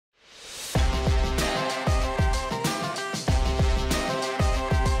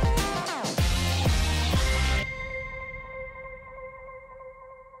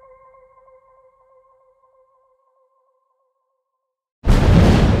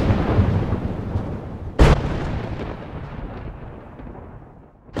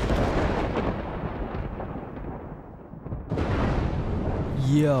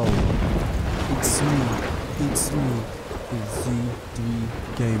Yo, it's me, it's Z3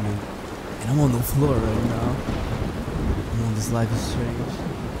 Gaming, and I'm on the floor right now. I'm on this Life is Strange.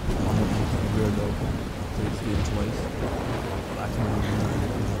 I'm gonna keep it real though. Played this game twice, but I can't remember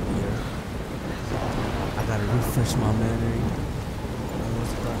nothing here. I gotta refresh my memory. I don't know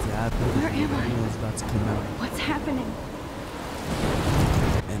what's about to happen. Where am I? I know what's about to come out. What's happening?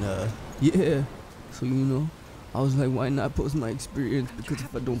 And yeah. So I was like, why not post my experience? Because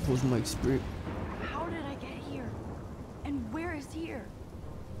if I don't post my experience, How did I get here? And where is here?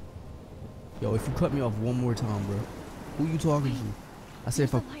 yo, if you cut me off one more time, bro, who you talking to? I said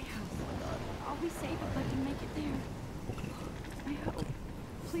if I. The lighthouse. I'll be safe if I can make it there. I hope.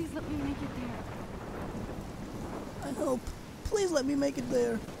 Please let me make it there. I hope. Please let me make it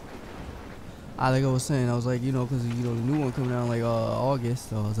there. Like I was saying, I was like, because the new one coming out in like August.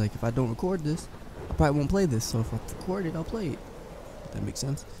 So I was like, if I don't record this, I probably won't play this. So if I record it, I'll play it. If that makes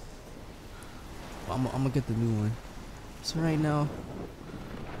sense. I'm gonna get the new one. So right now,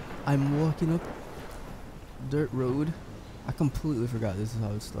 I'm walking up dirt road. I completely forgot this is how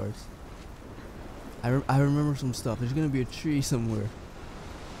it starts. I remember some stuff. There's gonna be a tree somewhere.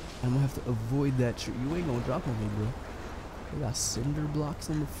 I'm gonna have to avoid that tree. You ain't gonna drop on me, bro. They got cinder blocks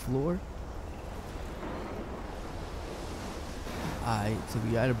on the floor. Alright, so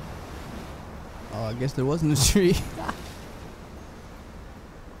we gotta. Oh, I guess there wasn't a tree.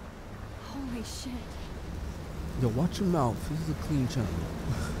 Holy shit. Yo, watch your mouth. This is a clean channel.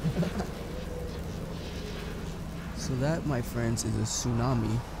 So that, my friends, is a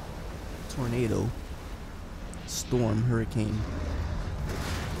tsunami, tornado, storm, hurricane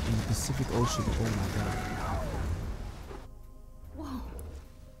in the Pacific Ocean. Oh my god. Whoa.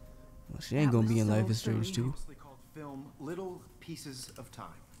 Well, she ain't That gonna was be in so Life is Strange surreal. too. Mostly called film Little Pieces of Time.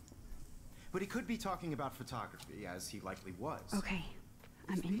 But he could be talking about photography, as he likely was. Okay.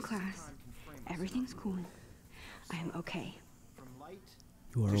 I'm in class. Everything's cool. I'm okay. From light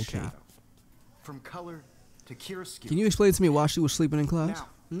You are to okay. shadow. From color to chiaroscuro. Can you explain to me why she was sleeping in class?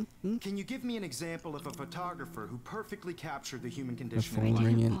 Now, can you give me an example of a photographer who perfectly captured the human Her condition? phone in light?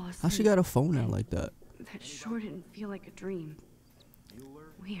 ringing. fall How she asleep. got a phone out like that? That sure didn't feel like a dream.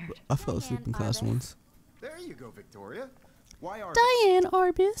 Weird. I fell asleep in class once. There you go, Victoria. Why are Diane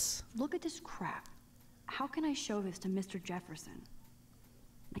Arbus. Look at this crap. How can I show this to Mr. Jefferson?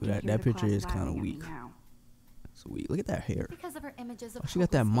 I That- can hear that the picture class is kinda laughing at me weak. now. Sweet. Look at that hair. Because of her images of Oh, she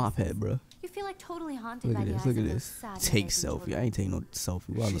got that mop hopelessness, head, bro. You feel like totally haunted Look by at the this. eyes Look at of those this. sad Take mothers and selfie. I children. ain't taking no selfie.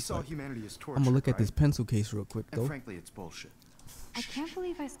 What I She look saw like? humanity as torture. I'm gonna look at right? this pencil case real quick And though. frankly, it's bullshit. I can't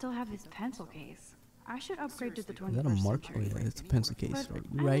believe I still have this pencil case. I should upgrade to the Is 21st that a mark? Oh century. yeah, it's a pencil case, But right?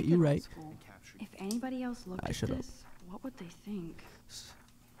 I You're right. like it You're old right. school. If anybody else looked Alright, at shut up. this, what would they think?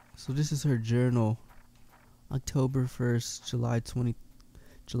 So this is her journal. October 1st,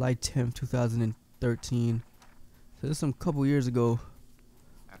 July 10th, 2013. So this is some couple years ago.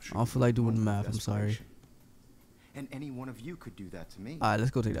 I don't feel like doing the math, I'm sorry. And any one of you could do that to me. Alright,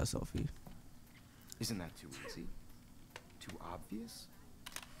 let's go take that selfie. Isn't that too easy? Too obvious?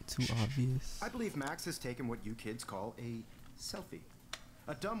 Too obvious. I believe Max has taken what you kids call a selfie.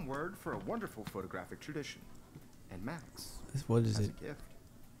 A dumb word for a wonderful photographic tradition. And Max What is has it? a gift.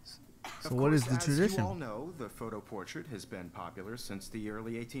 So what is the As tradition? you all know, the photo portrait has been popular since the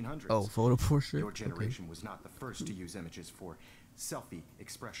early 1800s. Oh, photo portrait? Your Okay. generation was not the first to use images for selfie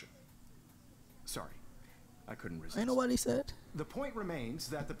expression. Sorry, I couldn't resist. Ain't nobody said. The point remains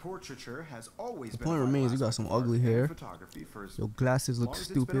that the portraiture has always The been point a vital remains you got aspect some of art ugly and hair. photography for as Your glasses long look as it's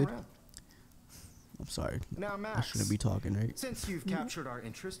been stupid. around. I'm sorry. Now, I Max, shouldn't be talking, right? since you've captured our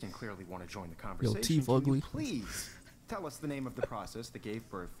interest and clearly want to join the conversation, teeth can ugly. you please tell us the name of the process that gave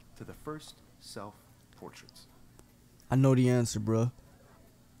birth to the first self-portraits? I know the answer, bruh.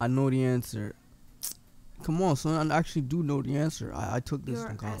 I know the answer. Come on, son. I actually do know the answer. I took this You're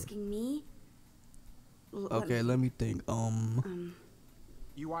in college. asking me? Okay, let me think.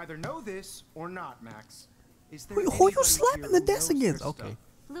 You either know this or not, Max. Is there Who you anybody slapping here the who desk knows against? their Okay. stuff?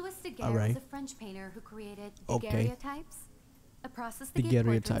 Louis Daguerre Alright. was a French painter who created Okay. daguerreotypes, a process that gave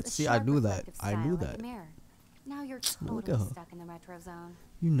Daguerreotypes. portraits a See, I sharp, knew that. reflective I style knew like that. a mirror. Now you're Now look at totally her. stuck in the retro zone.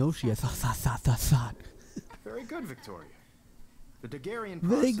 You know she has thought. Very good, Victoria. The Daguerrean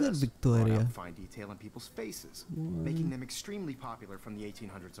Very process good, brought Victoria. out fine detail in people's faces, making them extremely popular from the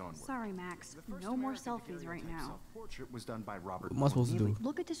 1800s onward. Sorry, Max. The first No more American selfies right daguerreotype now. self-portrait was done by Robert What am I supposed to do? Corneille.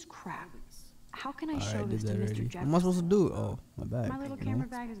 Look at this crap. How can I Alright, show did this to that Mr. already. Jefferson? What am I supposed to do? Oh, my bag. My little you know? camera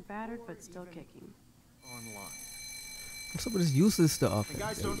bag is battered but still kicking. Online. What's up with this useless stuff? And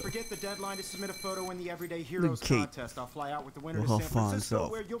guys, There we don't go. forget the deadline to submit a photo in the Everyday Heroes Kate. contest. I'll fly out with the winner With to her San fine Francisco,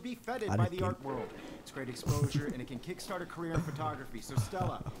 self. where you'll be feted I by didn't the get art world. It's great exposure, and it can kickstart a career in photography. So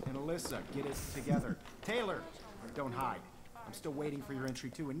Stella and Alyssa, get it together. Taylor, don't hide. I'm still waiting for your entry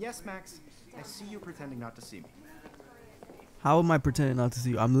too. And yes, Max, I see you pretending not to see me. How am I pretending not to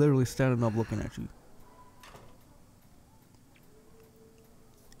see you? I'm literally standing up looking at you.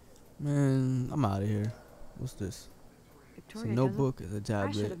 Man, I'm out of here. What's this? It's a Victoria notebook, it's a I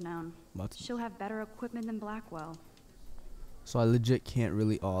should tablet. have known. About to- She'll have better equipment than Blackwell. So I legit can't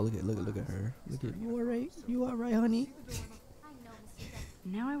really. Oh, look at her. Look at you. Alright, you alright, honey?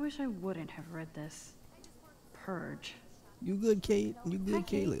 Now I wish I wouldn't have read this. Purge. You good, Kate? You good, Hi,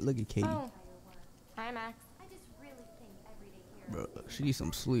 Kate? Kate. Look at Katie, Oh. Hi, Max. bro. She needs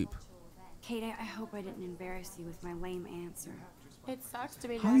some sleep. Kate, I hope I didn't embarrass you with my lame answer. It sucks to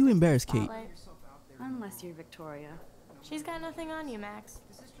be How dragged you into the embarrassed, Kate? spotlight. Unless you're Victoria. She's got nothing on you, Max.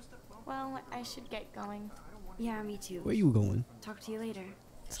 Well, I should get going. Yeah, me too. Where you going? Talk to you later.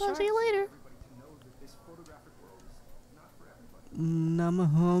 Talk to you later. I'm a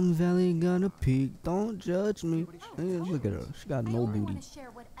hum valley gonna peak. Don't judge me. Look at her. She got no booty.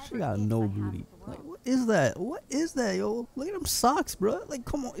 She got no booty. Like, what is that? What is that, yo? Look at them socks, bro. Like,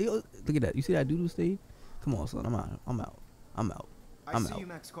 come on, yo. Look at that. You see that doo-doo stage? Come on, son. I'm out. I I'm see out. you,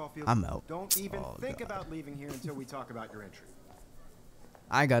 Max Caulfield. I'm out. Don't even Oh, think God. about leaving here until we talk about your entry.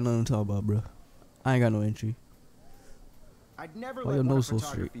 I ain't got nothing to talk about, bro. I ain't got no entry. I'd never Why let your one of nose so straight?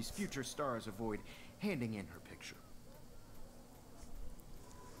 photography's future stars avoid handing in her picture.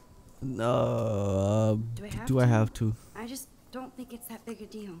 Do I have to? I just don't think it's that big a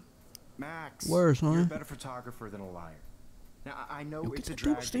deal. Max, Worse, you're huh? a better photographer than a liar. Now, I know Yo, it's get a that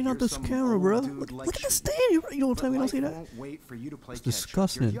drag dude to staying hear out this some camera, old bro. dude Look, like look at the shit. stand. You don't tell me don't But see life that. won't wait for you to play It's catch up.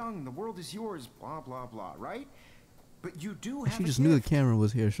 disgusting. You're young, the world is yours, blah, blah, blah, right? But you do have She a just knew the gift. camera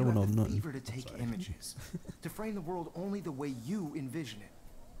was here, You showing have off the nothing. fever to take images, to frame the world only the way you envision it.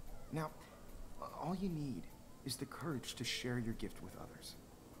 Now, all you need is the courage to share your gift with others.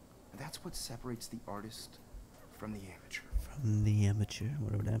 And that's what separates the artist from the amateur. From the amateur,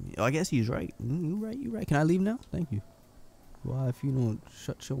 whatever that means. Oh, I guess he's right. You're right. You're right. Can I leave now? Thank you. Why, if you don't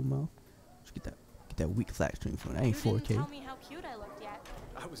shut your mouth, just get that weak flat screen phone. That ain't You didn't 4K. tell me how cute I looked yet.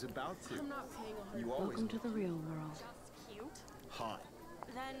 I was about to. I'm not paying You always Welcome to the real world. Just cute. hot.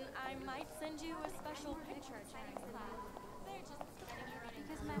 Then I might send you a special picture.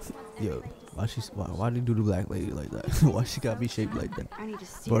 Yo, why they do the black lady like that? Why she gotta be shaped like that? I need to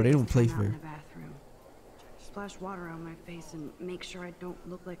see Bro, they don't play out fair. in the bathroom. Splash water on my face and make sure I don't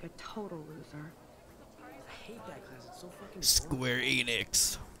look like a total loser. I hate that class. It's so fucking Square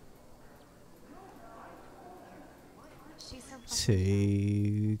Enix. She's her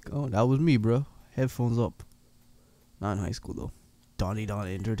Take. Oh, that was me, bro. Headphones up. Not in high school though. Donnie Don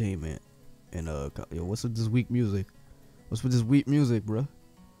Entertainment. And yo, what's with this weak music? What's with this weak music, bro?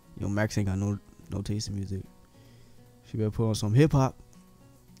 Yo, Max ain't got no taste in music. She better put on some hip hop.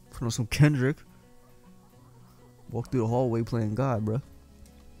 Put on some Kendrick. Walk through the hallway playing God, bro.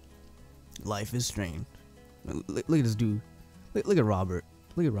 Life is strange. Man, look at this dude. Look at Robert.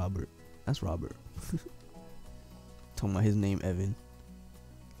 Look at Robert. That's Robert. Talking about his name, Evan.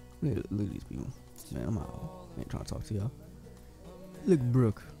 Look at these people. Man, I'm out. I ain't trying to talk to y'all. Look,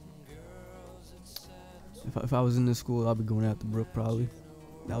 Brooke. If I was in this school, I'd be going after Brooke probably.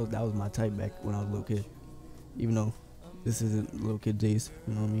 That was my type back when I was a little kid. Even though this isn't little kid days,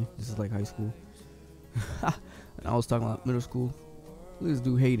 you know what I mean? This is like high school. And I was talking about middle school. Look at this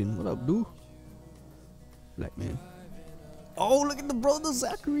dude Hayden. What up, dude? Black man. Oh, look at the brother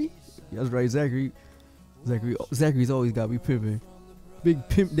Zachary. That's right, Zachary. Zachary's always got me pimping. Big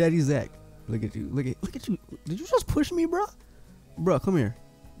pimp daddy Zach. Look at you. Look at you. Did you just push me, bro? Bro, come here.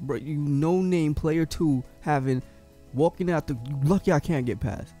 Bro, you no name player 2 having walking out the. You lucky I can't get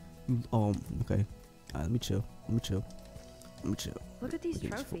past. Okay. Alright, let me chill. Look at these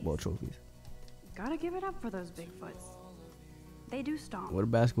trophies. Football trophies. Gotta give it up for those Bigfoots. They do stomp. Where the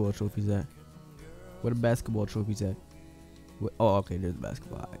basketball trophies at? What oh, okay, there's the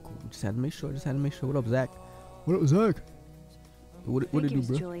basketball. Alright, cool. Just had to make sure. What up, Zach? What I it think do, it was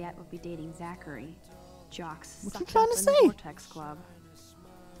bro? Juliet would be dating Zachary. Jocks What you sucked trying up to in the say? Vortex Club.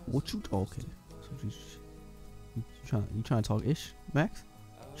 Okay. So you trying to talk ish, Max?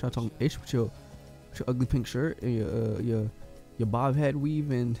 Trying to talk ish with your ugly pink shirt and your bob head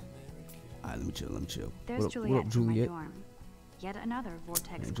weave and. Alright, let me chill. There's What Juliet, up, from Juliet? my dorm. Yet another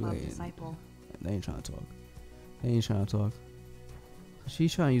Vortex Yeah, Club Juliet. disciple. They ain't trying to talk.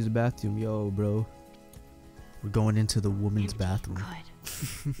 She's trying to use the bathroom. Yo, bro. We're going into the woman's Empty. bathroom.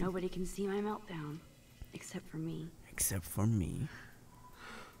 Good. Nobody can see my meltdown. Except for me. except for me.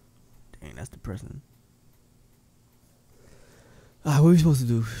 Dang, that's depressing. What are we supposed to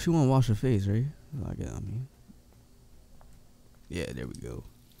do? She want to wash her face, right? I get. I mean, yeah, there we go.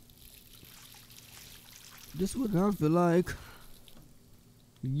 This what I feel like.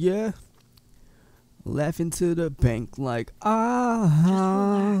 Yeah. Laughing to the bank like Just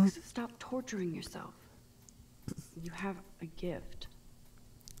relax. Stop torturing yourself. You have a gift.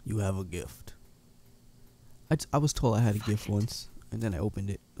 You have a gift. I was told I had a gift once, and then I opened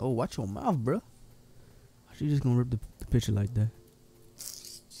it. Oh, watch your mouth, bruh. She just gonna rip the picture like that.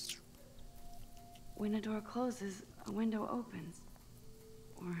 When a door closes, a window opens.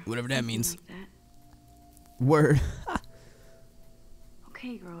 Or Whatever that something means. like that. Word.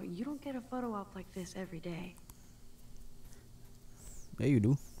 Okay, girl, you don't get a photo op like this every day. Yeah, you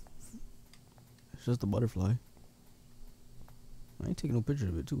do. It's just a butterfly. I ain't taking no picture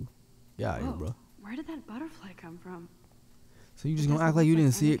of it too. Yeah, Whoa, bro. where did that butterfly come from? So you just It gonna doesn't act like you look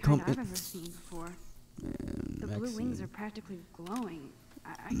didn't see any it come kind in? I've ever seen before. Man, The blue wings Maxine. are practically glowing.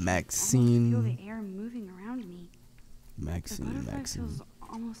 I can almost Maxine. feel the air moving around me. The Maxine, butterfly Maxine. feels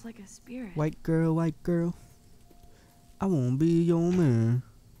almost like a spirit. White girl, I won't be your man.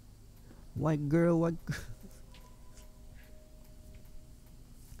 White girl,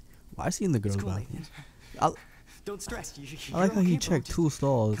 Why is he in the girls' It's cool, bathroom? Nathan. Don't stress. I like how you're he okay, bro. checked Just 2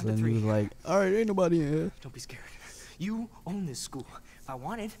 stalls count to and he 3. was like, alright, ain't nobody in here. Don't be scared. You own this school. If I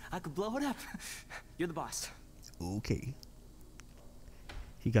wanted, I could blow it up. You're the boss. Okay.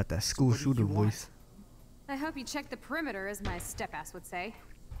 He got that school What do shooter you want? voice. I hope you check the perimeter, as my step-ass would say.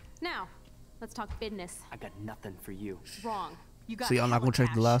 Now, let's talk business. I got nothing for you. Wrong. You got So y'all not hella gonna check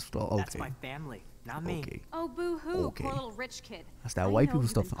cash. the last stall? That's Okay. my family, not me. Okay. Oh, boo-hoo, Okay. poor little rich kid. That's that I white know people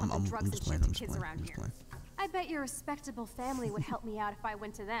you've stuff. been I'm pumping drugs just and playing. shit I'm to just kids playing. around I'm just here. playing. I bet your respectable family would help me out if I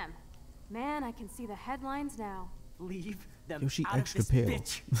went to them. Man, I can see the headlines now. Leave them Yo, she out extra of this pale.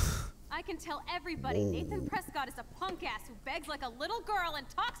 bitch. I can tell everybody Nathan Prescott is a punk ass who begs like a little girl and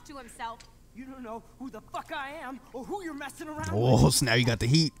talks to himself. You don't know who the fuck I am or who you're messing around Oh, with. so now you got the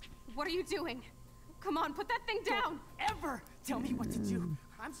heat. What are you doing? Come on, put that thing down. Ever tell me what to do.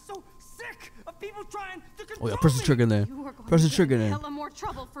 I'm so sick of people trying to control Oh yeah, press the me. trigger in there. You are going Press to the trigger get in in there. hella more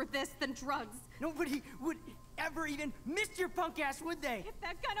trouble for this than drugs. Nobody would ever even miss your punk ass, would they? Get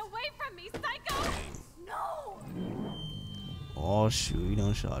that gun away from me, psycho! No! Oh shoot, he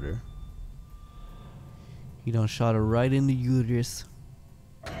done shot her. He done shot her right in the uterus.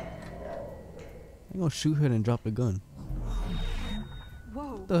 I'm gonna shoot her and drop the gun.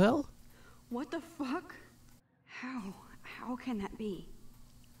 Whoa. What the hell? What the fuck? How can that be?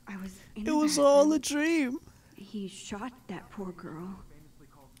 I was in It the was all bathroom. a dream. He shot that poor girl.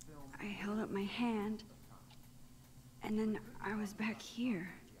 I held up my hand. And then I was back here.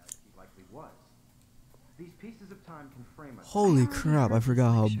 He likely was. These pieces of time can frame us. Holy already crap, heard I this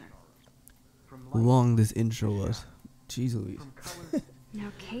forgot how lecture. From light long this intro was. Jeez Louise. from color. Now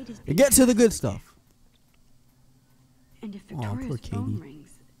Kate is And get to the good stuff. And if Aw, poor Victoria's phone Katie.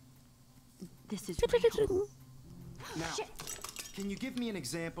 rings, this is real. Now, can you give me an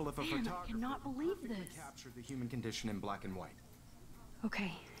example of a Man, I photographer cannot believe perfectly this. captured the human condition in black and white?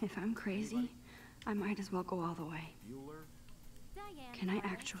 Okay, if I'm crazy, I might as well go all the way. Bueller? Can I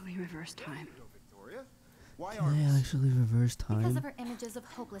actually reverse time? Go, Victoria. Why Can are I actually reverse Because time? of her images of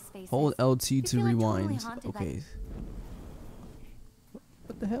hopeless faces. Hold LT You to feel like totally rewind. haunted by- Okay.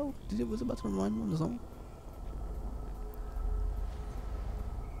 What the hell? Did it was about to rewind on the song?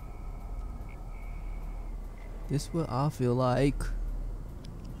 This what I feel like.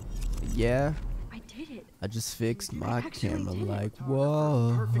 Yeah, I did it. I just fixed my actually camera did it. like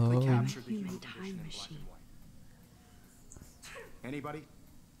perfectly whoa. captured the Human human time condition in black machine. and white? Anybody?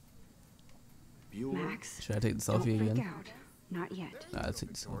 Bueller? Max, Should I take the don't selfie freak again? out. Not yet. Nah, I'll take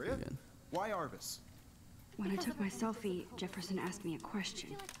the selfie Victoria? again. Why Arvis? When I took my selfie, Jefferson asked me a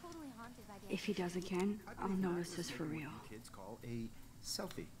question. If he does again, I'll notice this for real. Kids call a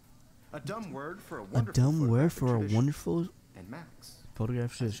selfie. A dumb word for a A wonderful dumb word photographic for a tradition. wonderful And Max.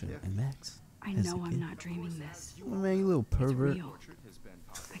 photograph tradition. And Max. I has know a I'm kid. not dreaming this. Oh, man, you little pervert. real. Portrait has been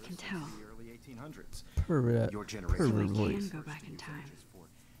popular I can since tell. the early 1800s. Pervert. Your So generation I Pervert was voice. can go back in time. for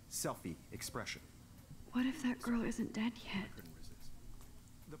selfie expression. What if that girl isn't dead yet? Couldn't resist.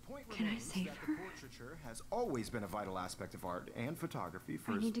 The point Can I remains save that her? the portraiture has always been a vital aspect of art and photography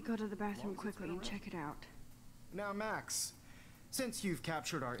for I as need to go to the bathroom quickly and check it out. Now, Max, since you've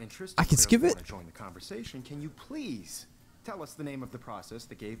captured our interest, I and can skip clearly it? wanna join the conversation. Can you please tell us the name of the process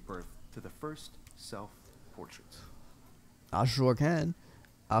that gave birth to the first self-portraits? I sure can.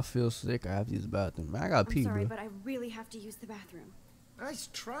 I feel sick. I have to use the bathroom. Man, I gotta pee, I'm sorry, bro. but I really have to use the bathroom. Nice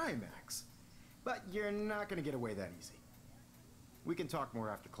try, Max. But you're not gonna get away that easy. We can talk more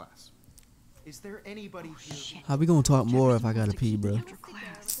after class. Is there anybody here? How we gonna talk more if I gotta pee, bro? After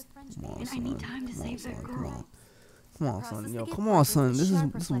class. Come on, And I need time to save that girl. Come on, son. Yo, come on, son. This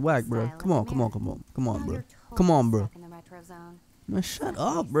is whack, bro. Come on, bro. Come on, bro. In the retro zone. Man, shut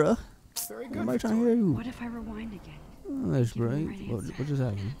up, bro. Very good. Nobody trying to hear you. What if I rewind again? Oh, that's Give me right. the right What answer. just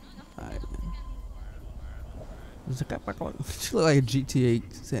happened? Alright, man. She look like a GTA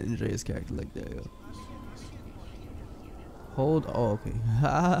San Andreas character like that, yo. Hold. Oh, okay.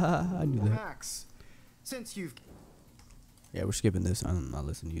 I knew that. Max, since you've Yeah, we're skipping this. I'm not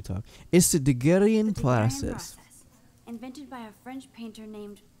listening to you talk. It's the Daguerrean The Daguerrean process. invented by a French painter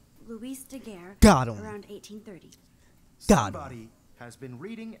named Louis Daguerre Got him. around 1830. Got him. somebody has been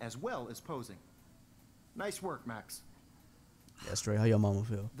reading as well as posing. Nice work, Max. That's right. How your mama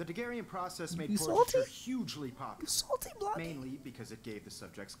feel? The Daguerrean process made You portraiture salty? hugely popular. Salty blood. Mainly because it gave the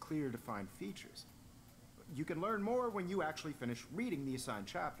subjects clear, defined features. You can learn more when you actually finish reading the assigned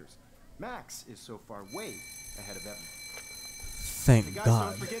chapters. Max is so far way ahead of Evan. Thank Hey guys, God.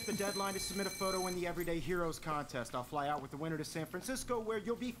 don't forget the deadline to submit a photo in the Everyday Heroes contest. I'll fly out with the winner to San Francisco, where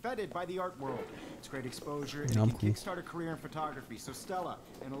you'll be feted by the art world. It's great exposure, and I'm it can cool. kickstart a career in photography. So Stella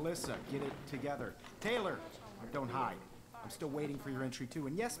and Alyssa, get it together. Taylor, don't hide. I'm still waiting for your entry too.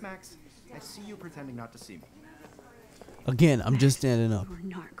 And yes, Max, I see you pretending not to see me. Again, I'm just standing up. You are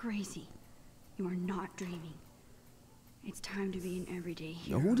not crazy. You are not dreaming. It's time to be an everyday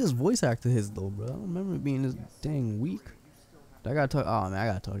Yo, hero. who this voice actor is though, bro? I don't remember it being this dang weak. I gotta talk. Oh man, I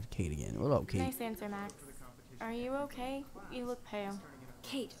gotta talk to Kate again. What up, Kate? Nice answer, Max. Are you okay? You look pale.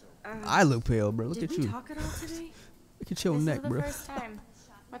 Kate, I look pale, bro. Look did at we you. talk at all today? Look at your This neck, is the bro. first time.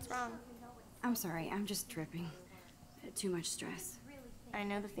 What's wrong? I'm sorry, I'm just tripping. Too much stress. I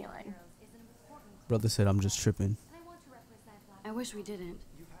know the feeling. Brother said I'm just tripping. I wish we didn't.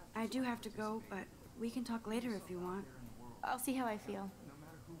 I do have to go, but we can talk later if you want. I'll see how I feel.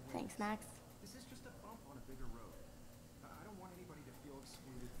 Thanks, Max. This is just a bump on a bigger road. I don't want anybody to feel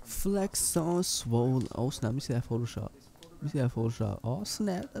excluded from Flex on swole. Oh snap! Let me see that Photoshop. Let me see that Photoshop. Oh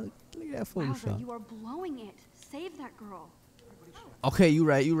snap! Look at that Wowza, Photoshop. you are blowing it. Save that girl. Okay, you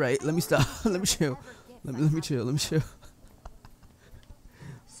right. You right. Let me stop. Let me chill. Let me chill. Let me chill.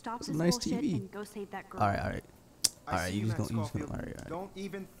 Stop It's this nice bullshit TV. and go save that girl. All right. All right. I All right. see You just Max gonna. You just gonna. Caulfield. All right. All right. Don't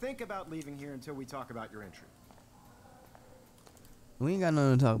even think about leaving here until we talk about your entry. We ain't got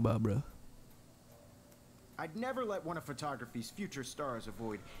nothing to talk about, bro. I'd never let one of photography's future stars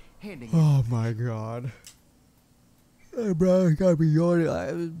avoid handing in. Oh my God. Hey, bro, I gotta be yawning.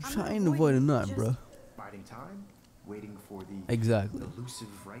 I'm not trying to avoid a avoiding, nut, just- bro. Biding time, waiting for the Exactly. elusive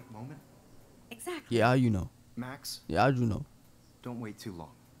right moment. Exactly. Yeah, how you know? Max, Yeah, how you know? don't wait too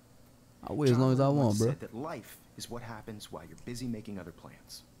long. I'll wait as long as I John Lennon want, once bro. said that life is what happens while you're busy making other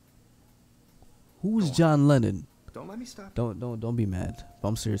plans. Who's Go on. John Lennon? Don't let me stop. Don't be mad. But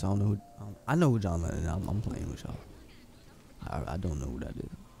I'm serious. I don't know who. I know who John Lennon is. I'm playing with y'all. I don't know who that is.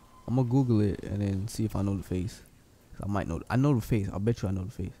 I'm gonna Google it and then see if I know the face. 'Cause I might know. I know the face. I bet you I know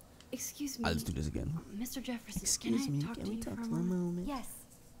the face. Excuse me. I'll just do this again. Mr. Jefferson, Excuse can me. I talk Can to we you talk for a to a moment? moment? Yes.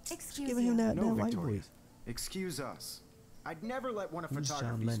 Just Excuse giving you. him that No, white Victoria. voice. Excuse us. I'd never let one of Who's John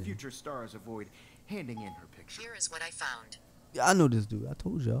photography's Lennon? future stars avoid handing in her picture. Here is what I found. Yeah, I know this dude. I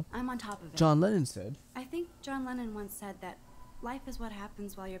told y'all. I'm on top of it. John Lennon said. I think John Lennon once said that life is what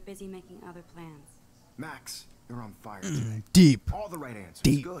happens while you're busy making other plans. Max, you're on fire today. Deep. All the right answers.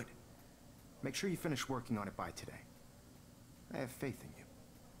 Deep. Good. Make sure you finish working on it by today. I have faith in you.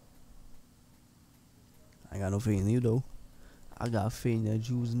 I ain't got no faith in you though. I got faith in that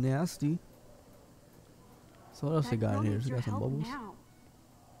you was nasty. So what else they That got girl in here? needs She your got some help bubbles. now.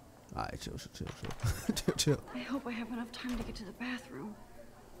 Alright, chill. Chill. I hope I have enough time to get to the bathroom.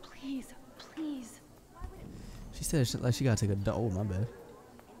 Please, please. She said like she gotta take a dump. Oh, my bad.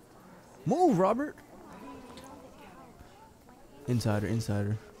 Move, Robert. Insider.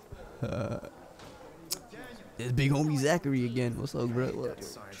 It's big homie Zachary again. What's up, bro?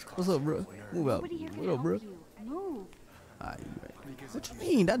 What's up, bro? Move out. Nobody here can What up, help bro? you. Move. Alright, you right. What you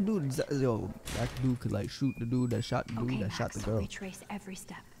mean? That dude, yo, that dude could like shoot the dude that shot the dude Okay, that shot Max, the girl. retrace every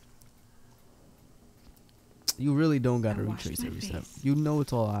step. You really don't gotta I washed retrace my every step. face. You know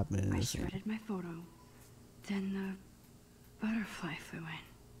it's all happening in I this thing. shredded my photo. Then the butterfly flew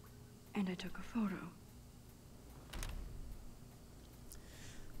in. And I took a photo.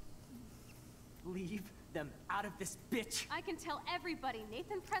 Leave them out of this bitch. I can tell everybody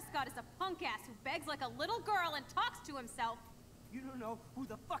Nathan Prescott is a punk ass who begs like a little girl and talks to himself. You don't know who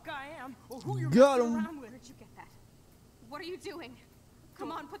the fuck I am or who you're Got messing him. around with. Where'd you get that? What are you doing?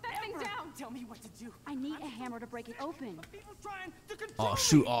 Come on, put that thing down. Tell me what to do. I need a hammer to break it open. People trying to control Oh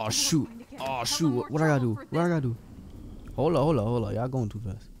shoot! me. Oh shoot! Oh shoot! What I gotta do? What I gotta do? Hold on! Y'all going too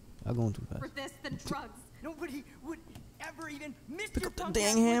fast. Y'all going too fast. For this, then drugs. Nobody would ever even miss Pick your up the punk dang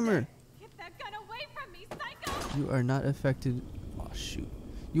ass with hammer. that. Get that gun away from me, psycho! You are not affected. Oh shoot!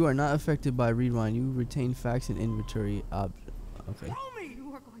 You are not affected by rewind. You retain facts in inventory. Okay. Throw me.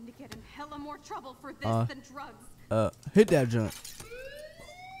 You are going to get in hella more trouble for this than drugs. Hit that junk.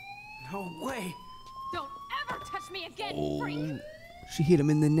 No way. Don't ever touch me again, freak! Oh, she hit him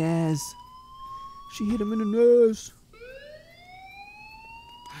in the nas. She hit him in the nas.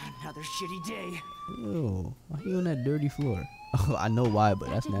 Another shitty day. Ew, why he on that dirty floor? Oh, I know why, but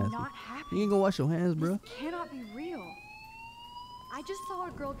that's did nasty. not happen. You ain't gonna wash your hands, bro? This cannot be real. I just saw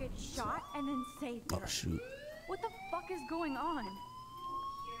a girl get shot and then saved her. Oh shoot! What the fuck is going on?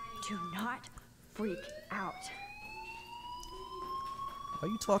 Do not freak out. Why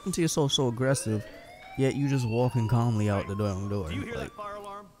you talking to yourself so aggressive, yet you just walking calmly out the door? Do you hear Like, that fire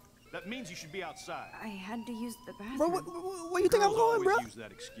alarm? That means you should be outside. I had to use the bathroom. bro, where you think I'm Girls going, always bro? use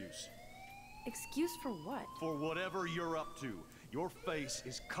that excuse. Excuse for what? For whatever you're up to, your face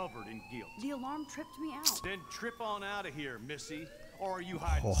is covered in guilt. The alarm tripped me out. Then trip on out of here, Missy. Or are you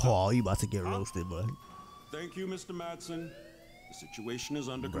hiding something? Oh, you about to get roasted, bud. Thank you, Mr. Madsen. The situation is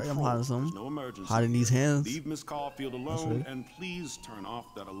under Right, I'm control. hiding something. There's no emergency. Hiding these hands. Leave Miss Caulfield That's alone, right. and please turn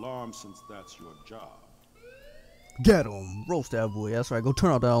off that alarm since that's your job. Get him, roast that boy. That's right. Go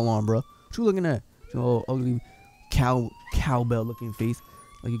turn off that alarm, bro. What you looking at? Your ugly cowbell looking face,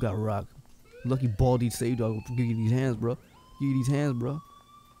 like you got rock. Lucky Baldy saved you. Give you these hands, bro. Give you these hands, bro.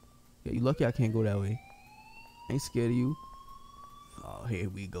 Yeah, you lucky I can't go that way. Ain't scared of you. Oh, here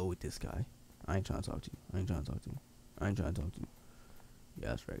we go with this guy. I ain't trying to talk to you. I ain't trying to talk to you. I ain't trying to talk to you. Yeah,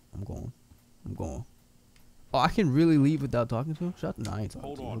 that's right. I'm going. I'm going. Oh, I can really leave without talking to him? Shut up. Nah, I ain't talking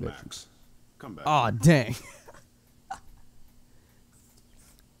Hold to him. on, I got you. Max. Come back. Aw, dang.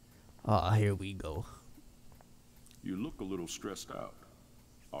 Ah, here we go. You look a little stressed out.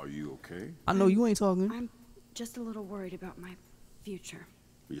 Are you okay? I know you ain't talking. I'm just a little worried about my future.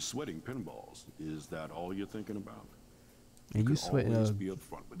 You're sweating pinballs. Is that all you're thinking about? And you could sweating always be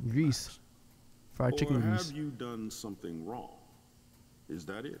upfront with me, grease. Max. Fried chicken Or grease. have you done something wrong? Is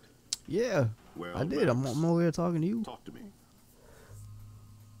that it? Yeah, Well, I did. I'm Max, over here talking to you. Talk to me.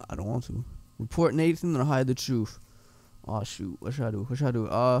 I don't want to. Report Nathan or hide the truth. Oh shoot, what should I do? What should I do?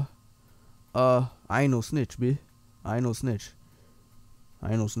 I ain't no snitch, bitch. I ain't no snitch. I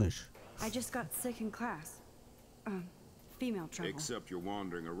ain't no snitch. I just got sick in class. Female trouble. Except you're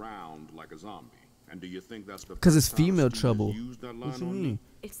wandering around like a zombie. And do you think that's the 'Cause it's first time a female student has trouble. used that What line you on me? mean?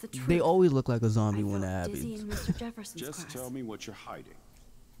 It's the truth. They always look like a I zombie when felt that dizzy in happens. Mr. Jefferson's Just class. tell me what you're hiding.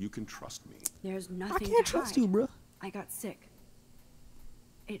 You can trust me. There's nothing I can't to trust hide. you, bro. I got sick.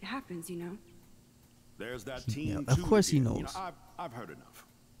 It happens, you know. There's that Yeah, teen of too course he again. You knows. know, I've heard enough.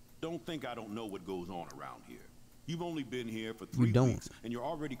 Don't think I don't know what goes on around here. You've only been here for 3 don't. weeks, and you're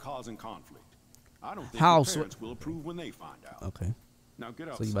already causing conflict. I don't think How your so- parents will approve when they find out. Okay. Now get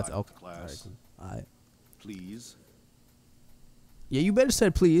So outside you about to of the okay. Alright, class, cool. Alright. please. Yeah, you better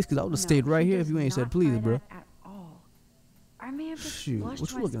said please, cause I would have stayed right here if you ain't said please, bro. At all. I may have just Shoot, flushed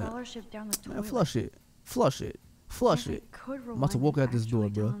what you my looking at? scholarship down the toilet. Man, flush it. Flush it. Flush If I it. could I'm about to rewind walk and out this door,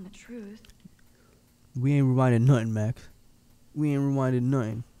 actually bro. tell him the truth. We ain't rewinded nothing, Max. We ain't rewinded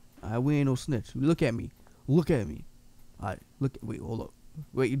nothing. Alright, we ain't no snitch. Look at me. Look at me. Alright, look. Wait, hold up.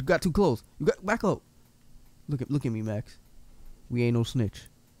 Wait, you got too close. You got back up. Look at me, Max. We ain't no snitch.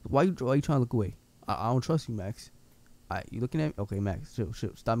 Why you trying to look away? I don't trust you, Max. Alright, you looking at me? Okay, Max, chill.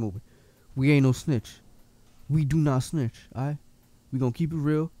 Stop moving. We ain't no snitch. We do not snitch. Alright, we gonna keep it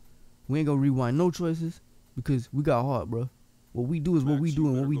real. We ain't gonna rewind no choices because we got heart, bro. What we do is what Max, we you do,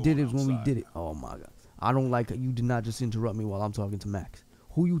 and what better we go did on is when we outside did it. now. Oh my god, I don't like it. You did not just interrupt me while I'm talking to Max.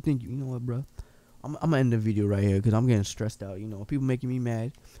 Who you think you know what, bro? I'm gonna end the video right here because I'm getting stressed out. You know, people making me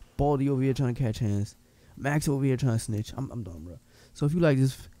mad. Baldy over here trying to catch hands. Max over here trying to snitch. I'm done, bro. So if you like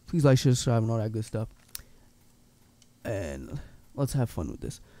this, please like, share, subscribe, and all that good stuff. And let's have fun with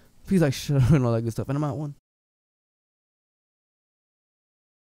this. Please like, share, and all that good stuff. And I'm out one.